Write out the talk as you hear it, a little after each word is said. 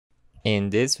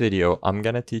In this video, I'm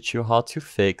gonna teach you how to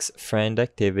fix friend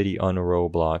activity on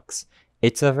Roblox.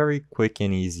 It's a very quick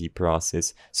and easy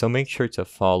process, so make sure to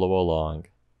follow along.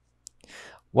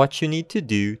 What you need to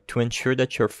do to ensure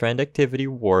that your friend activity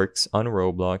works on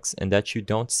Roblox and that you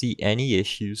don't see any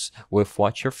issues with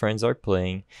what your friends are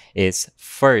playing is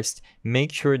first,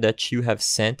 make sure that you have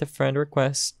sent a friend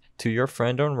request to your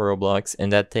friend on Roblox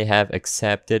and that they have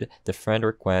accepted the friend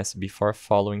request before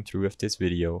following through with this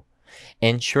video.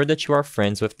 Ensure that you are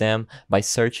friends with them by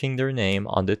searching their name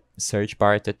on the search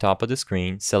bar at the top of the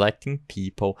screen, selecting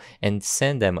people, and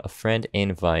send them a friend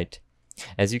invite.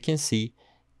 As you can see,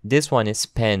 this one is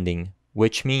pending,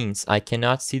 which means I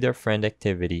cannot see their friend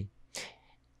activity.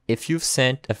 If you've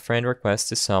sent a friend request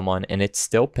to someone and it's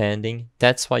still pending,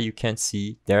 that's why you can't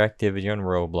see their activity on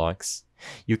Roblox.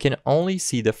 You can only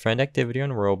see the friend activity on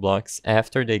Roblox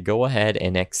after they go ahead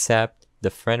and accept the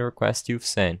friend request you've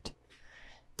sent.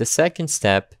 The second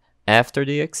step, after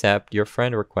they accept your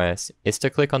friend request, is to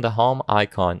click on the home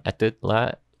icon at the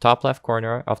top left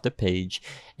corner of the page,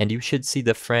 and you should see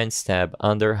the Friends tab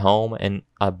under Home and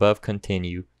above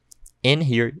Continue. In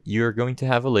here, you're going to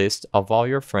have a list of all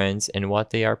your friends and what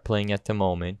they are playing at the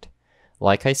moment.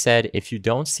 Like I said, if you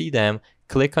don't see them,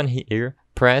 click on here,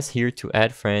 press here to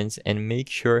add friends, and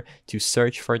make sure to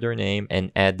search for their name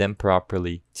and add them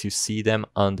properly to see them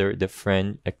under the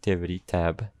Friend Activity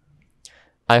tab.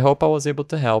 I hope I was able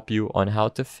to help you on how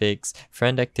to fix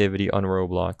friend activity on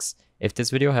Roblox. If this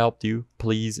video helped you,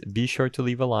 please be sure to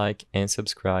leave a like and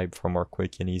subscribe for more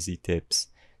quick and easy tips.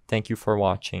 Thank you for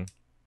watching.